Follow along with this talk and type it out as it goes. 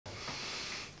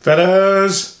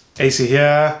Fellas, AC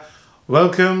here.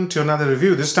 Welcome to another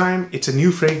review. This time it's a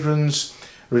new fragrance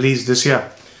released this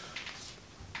year.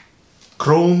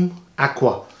 Chrome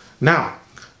Aqua. Now,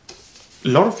 a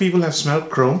lot of people have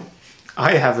smelled Chrome.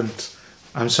 I haven't.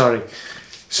 I'm sorry.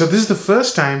 So this is the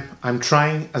first time I'm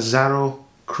trying Azzaro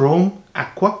Chrome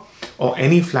Aqua or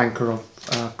any flanker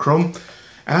of Chrome.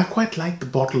 And I quite like the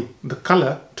bottle. The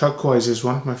color, turquoise, is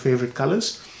one of my favorite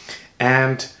colors.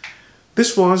 And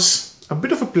this was a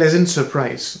bit of a pleasant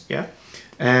surprise, yeah.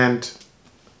 And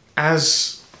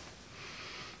as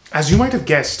you might have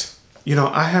guessed, you know,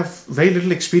 I have very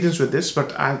little experience with this,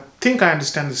 but I think I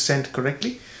understand the scent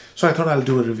correctly, so I thought I'll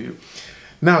do a review.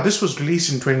 Now, this was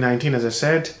released in 2019, as I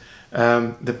said.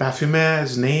 The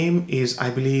parfumer's name is,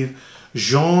 I believe,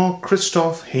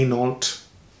 Jean-Christophe Heinault.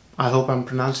 I hope I'm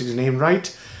pronouncing his name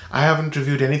right. I haven't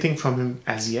reviewed anything from him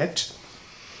as yet.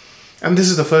 And this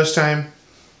is the first time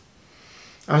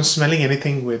I'm smelling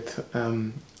anything with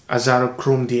Azzaro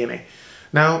Chrome DNA.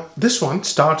 Now, this one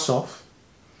starts off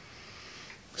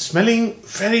smelling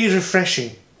very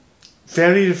refreshing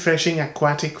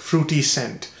aquatic fruity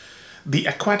scent. The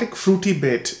aquatic fruity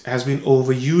bit has been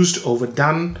overused,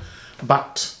 overdone,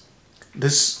 but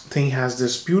this thing has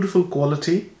this beautiful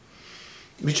quality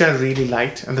which I really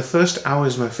liked, and the first hour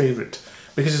is my favorite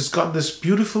because it's got this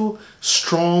beautiful,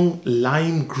 strong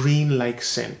lime green like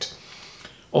scent.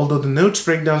 Although the notes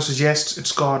breakdown suggests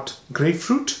it's got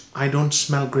grapefruit, I don't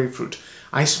smell grapefruit.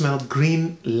 I smell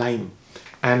green lime,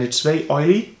 and it's very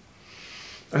oily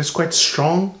and it's quite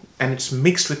strong, and it's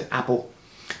mixed with apple.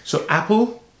 So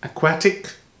apple,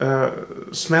 aquatic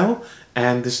smell,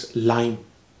 and this lime,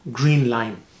 green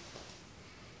lime.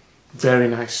 Very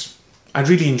nice. I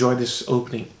really enjoy this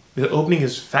opening. The opening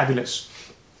is fabulous.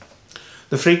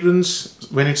 The fragrance,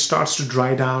 when it starts to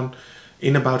dry down,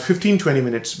 in about 15-20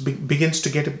 minutes begins to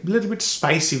get a little bit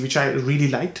spicy, which I really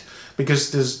liked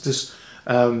because there's this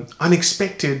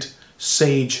unexpected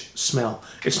sage smell.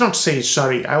 It's not sage,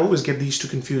 sorry, I always get these two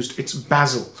confused. It's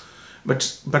basil,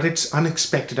 but it's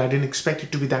unexpected. I didn't expect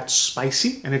it to be that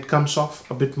spicy, and it comes off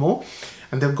a bit more.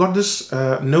 And they've got this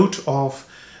note of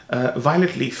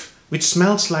violet leaf, which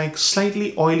smells like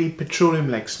slightly oily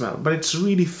petroleum-like smell, but it's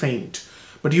really faint,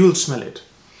 but you will smell it.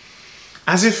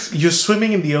 As if you're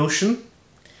swimming in the ocean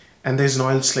and there's an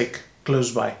oil slick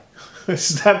close by.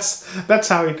 That's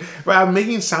how it, well, I'm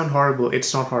making it sound horrible.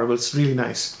 It's not horrible, it's really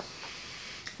nice.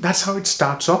 That's how it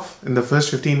starts off. In the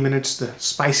first 15 minutes, the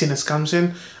spiciness comes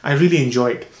in. I really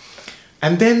enjoyed.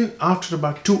 And then after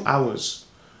about 2 hours,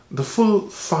 the full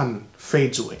fun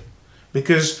fades away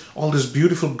because all this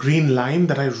beautiful green lime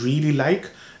that I really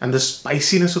like and the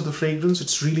spiciness of the fragrance,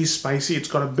 it's really spicy. It's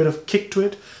got a bit of kick to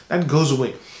it. That goes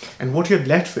away. And what you're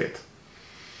left with,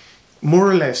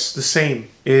 more or less the same,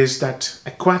 is that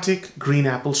aquatic green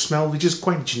apple smell, which is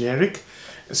quite generic.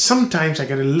 Sometimes I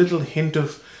get a little hint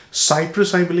of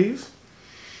citrus, I believe,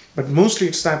 but mostly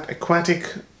it's that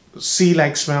aquatic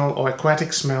sea-like smell or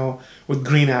aquatic smell with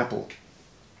green apple.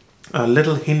 A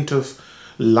little hint of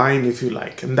lime, if you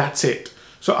like, and that's it.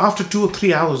 So after 2 or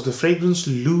 3 hours, the fragrance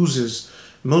loses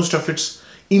most of its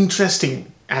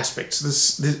interesting aspects.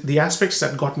 The aspects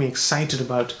that got me excited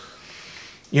about,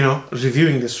 you know,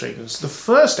 reviewing this fragrance. The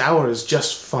first hour is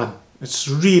just fun. It's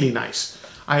really nice.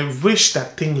 I wish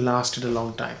that thing lasted a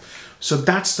long time. So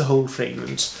that's the whole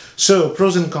fragrance. So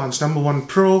pros and cons. Number one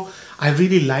pro, I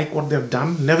really like what they've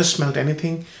done. Never smelled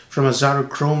anything from Azzaro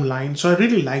Chrome line, so I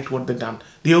really liked what they've done.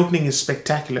 The opening is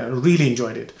spectacular. I really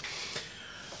enjoyed it.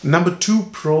 Number two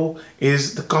pro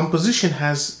is the composition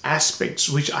has aspects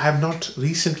which I have not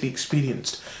recently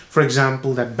experienced. For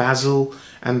example, that basil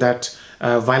and that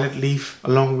violet leaf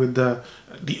along with the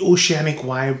oceanic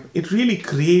vibe. It really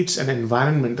creates an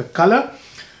environment. The color,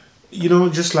 you know,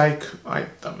 just like, I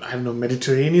don't know,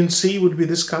 Mediterranean Sea would be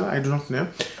this color, I do not know.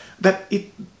 That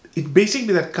it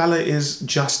basically, that color is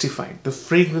justified. The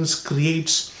fragrance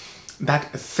creates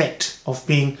that effect of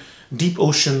being deep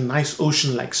ocean, nice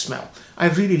ocean-like smell. I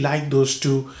really like those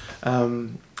two,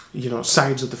 you know,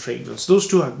 sides of the fragrance. Those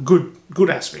two are good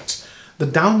aspects. The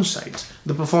downsides,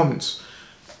 the performance.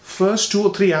 First 2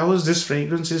 or 3 hours, this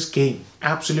fragrance is king.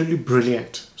 Absolutely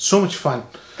brilliant. So much fun.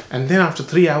 And then after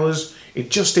 3 hours, it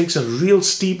just takes a real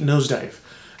steep nosedive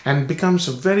and becomes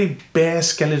a very bare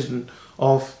skeleton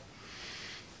of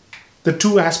the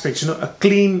two aspects. You know, a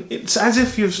clean, it's as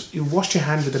if you've washed your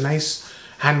hand with a nice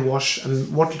hand wash,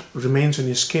 and what remains on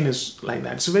your skin is like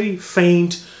that. It's a very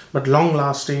faint but long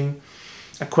lasting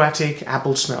aquatic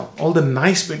apple smell. All the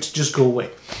nice bits just go away.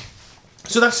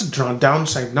 So that's the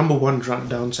downside, number one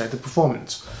downside, the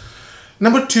performance.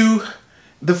 Number two,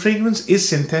 the fragrance is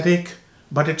synthetic,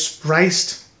 but it's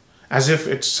priced as if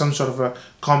it's some sort of a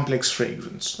complex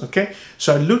fragrance. Okay,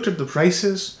 so I looked at the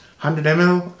prices. 100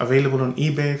 ml available on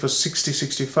eBay for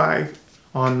 60-65.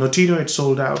 On Notino it's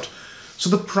sold out. So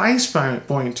the price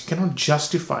point cannot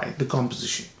justify the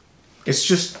composition. It's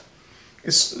just,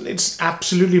 it's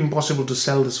absolutely impossible to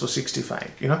sell this for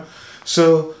 65, you know.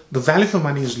 So the value for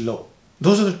money is low.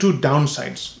 Those are the two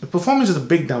downsides. The performance is the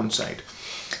big downside.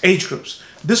 Age groups.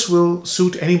 This will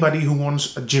suit anybody who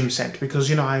wants a gym scent, because,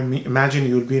 you know, I imagine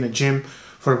you'll be in a gym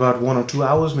for about 1 or 2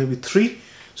 hours, maybe 3.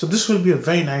 So this will be a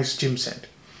very nice gym scent.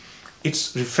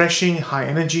 It's refreshing, high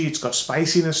energy, it's got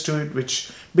spiciness to it,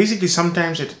 which basically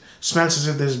sometimes it smells as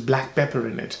if there's black pepper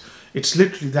in it. It's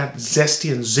literally that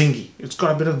zesty and zingy. It's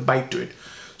got a bit of bite to it.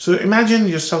 So imagine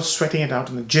yourself sweating it out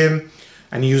in the gym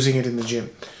and using it in the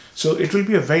gym. So it will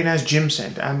be a very nice gym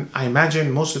scent, and I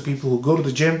imagine most of the people who go to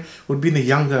the gym would be in the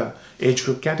younger age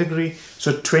group category.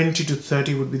 So 20 to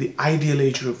 30 would be the ideal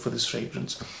age group for this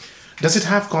fragrance. Does it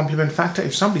have compliment factor?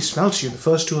 If somebody smells you in the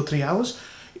first 2 or 3 hours,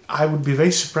 I would be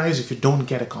very surprised if you don't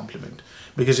get a compliment,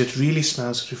 because it really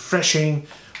smells refreshing,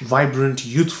 vibrant,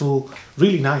 youthful,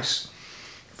 really nice.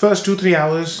 First 2-3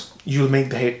 hours, you'll make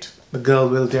the hit. The girl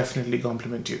will definitely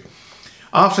compliment you.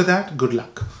 After that, good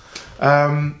luck.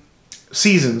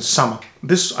 Seasons, summer.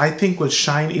 This, I think, will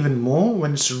shine even more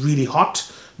when it's really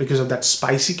hot because of that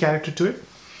spicy character to it.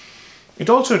 It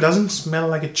also doesn't smell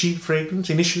like a cheap fragrance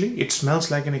initially. It smells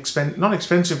like an not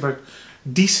expensive, but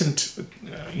decent,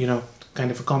 you know,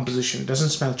 kind of a composition. It doesn't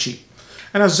smell cheap.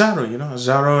 And Azzaro, you know,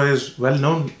 Azzaro is well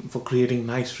known for creating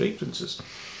nice fragrances.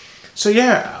 So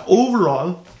yeah,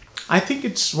 overall, I think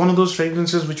it's one of those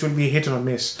fragrances which will be a hit or a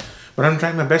miss. But I'm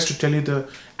trying my best to tell you the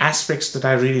aspects that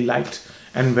I really liked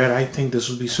and where I think this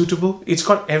will be suitable. It's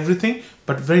got everything,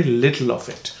 but very little of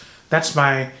it. That's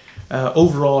my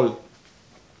overall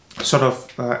sort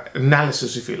of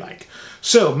analysis, if you like.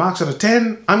 So marks out of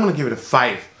 10, I'm going to give it a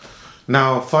 5.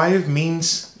 Now 5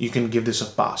 means you can give this a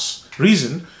pass.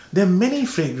 Reason, there are many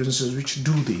fragrances which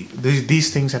do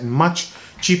these things at much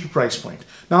cheaper price point.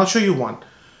 Now I'll show you one.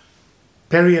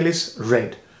 Perry Ellis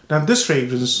Red. Now this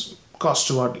fragrance costs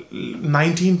about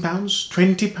 £19,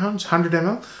 £20, 100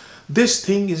 ml. This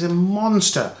thing is a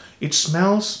monster. It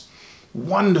smells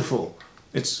wonderful.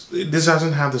 This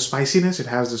doesn't have the spiciness, it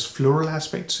has this floral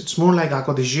aspects. It's more like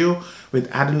Aqua with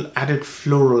added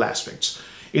floral aspects.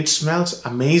 It smells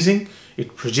amazing.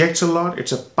 It projects a lot.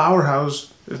 It's a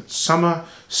powerhouse. It's summer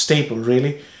staple,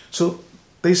 really. So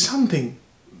there's something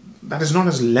that is not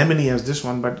as lemony as this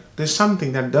one, but there's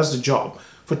something that does the job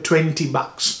for 20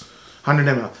 bucks,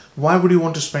 100 ml. Why would you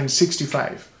want to spend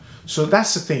 65? So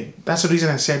that's the thing. That's the reason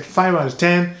I said 5 out of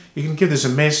 10. You can give this a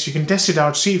miss. You can test it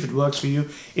out, see if it works for you.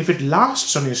 If it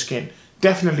lasts on your skin,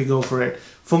 definitely go for it.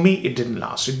 For me, it didn't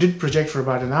last. It did project for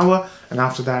about an hour, and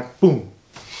after that, boom.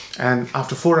 And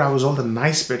after 4 hours, all the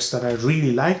nice bits that I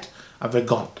really liked were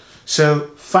gone.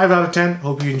 So 5 out of 10.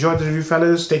 Hope you enjoyed the review,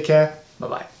 fellas. Take care.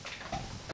 Bye-bye.